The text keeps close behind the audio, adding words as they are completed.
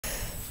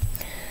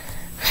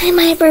Hi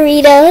my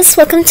burritos,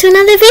 welcome to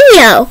another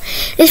video.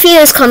 This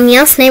video is called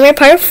Meowth's Nightmare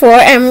Part 4.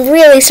 I'm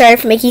really sorry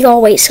for making you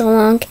all wait so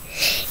long.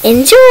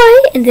 Enjoy,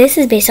 and this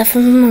is based off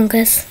of Among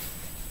Us.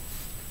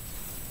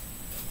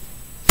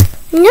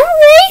 Not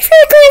ready for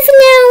the grand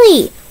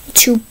finale.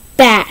 Too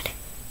bad.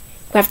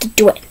 We have to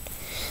do it.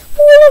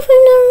 What if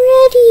I'm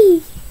not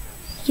ready?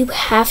 You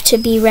have to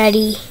be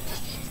ready.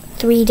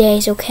 3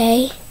 days,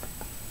 okay?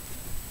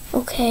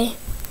 Okay.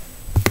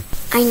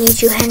 I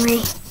need you,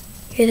 Henry.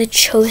 You're the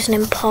chosen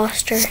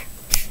imposter.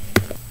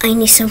 I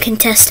need some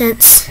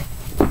contestants.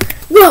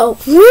 Whoa,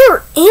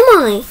 where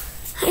am I?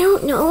 I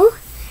don't know.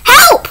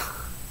 Help!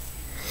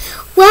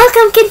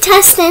 Welcome,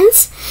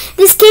 contestants.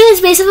 This game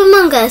is based off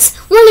Among Us.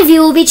 One of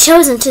you will be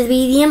chosen to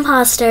be the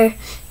imposter.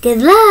 Good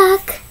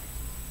luck.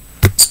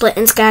 Split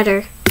and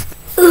scatter.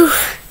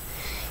 Oof.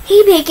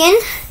 Hey, Bacon.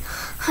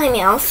 Hi,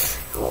 Meowth.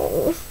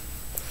 Oh.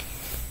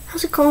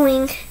 How's it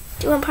going? Do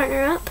you want to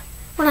partner up?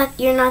 Well,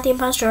 you're not the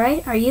imposter,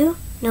 right? Are you?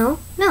 No?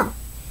 No.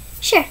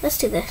 Sure, let's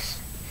do this.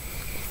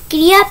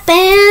 Giddy up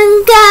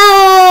and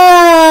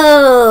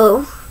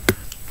go!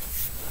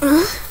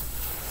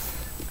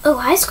 Oh,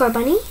 hi, Score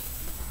Bunny.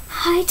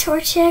 Hi,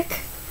 Torchic.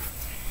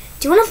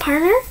 Do you want a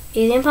partner? Are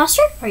you the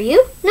imposter? Are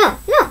you? No,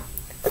 no.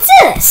 Let's do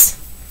this.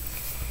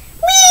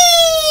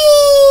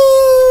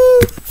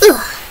 Whee!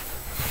 Ugh.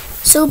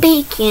 So,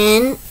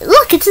 Bacon.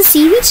 Look, it's a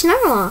seaweed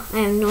narwhal.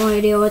 I have no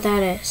idea what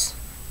that is.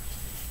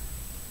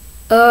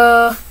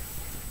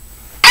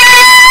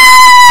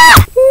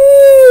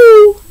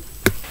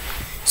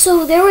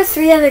 So there were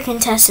 3 other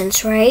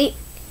contestants, right?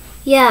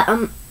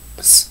 Yeah,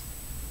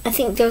 I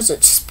think there was a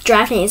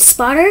draft named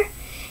Spotter,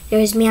 there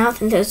was Meowth,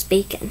 and there was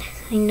Bacon.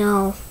 I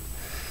know.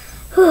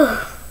 Whew.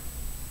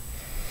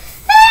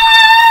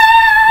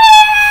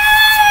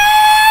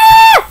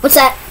 What's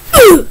that?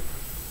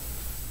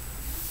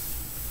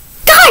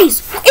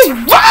 Guys, what is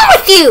wrong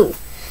with you?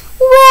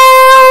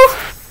 Well,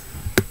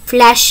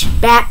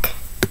 flashback.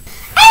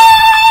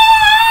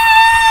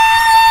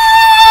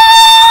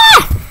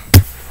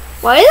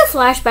 Why did the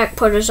flashback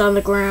put us on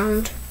the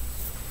ground?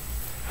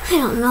 I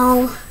don't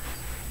know.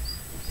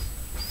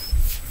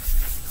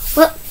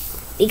 Well,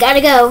 we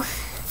gotta go.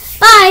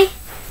 Bye.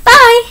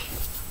 Bye.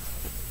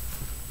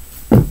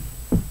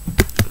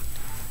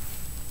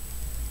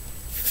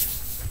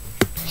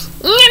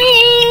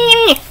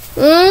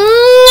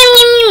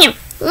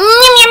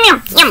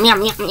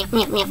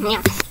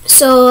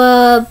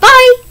 So,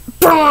 bye.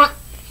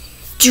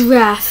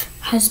 Giraffe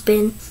has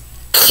been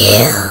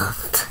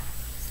killed.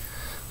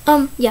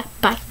 Yeah,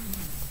 bye.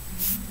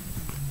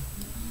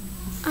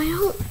 I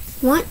don't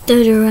want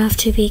the giraffe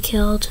to be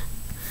killed.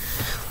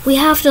 We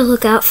have to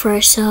look out for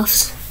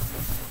ourselves.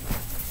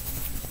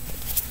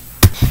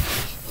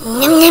 Nom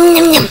nom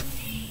nom nom.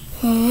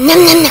 Nom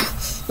nom nom.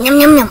 Nom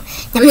nom nom.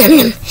 Nom nom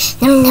nom.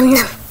 Nom nom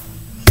nom.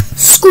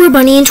 Score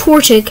Bunny and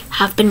Torchic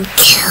have been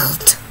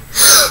killed.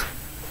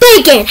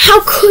 Bacon,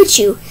 how could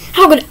you?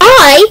 How could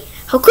I?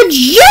 How could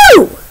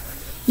you?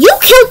 You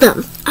killed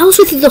them. I was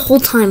with you the whole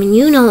time, and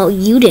you know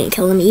you didn't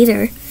kill them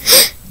either.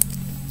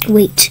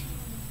 Wait.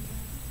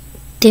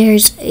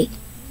 There's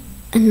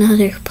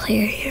another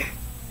player here.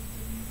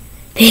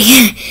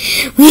 Bacon,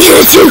 we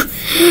have to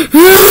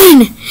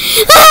run!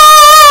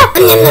 Ah!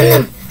 Nom nom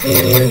nom.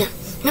 Nom nom nom.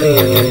 Nom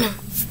nom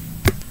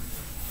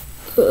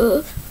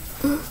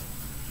nom.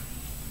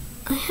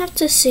 I have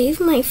to save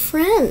my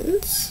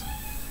friends.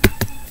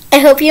 I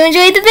hope you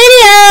enjoyed the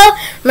video.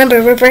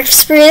 Remember, we're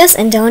breakfast burritos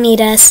and don't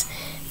eat us.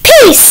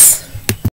 Peace!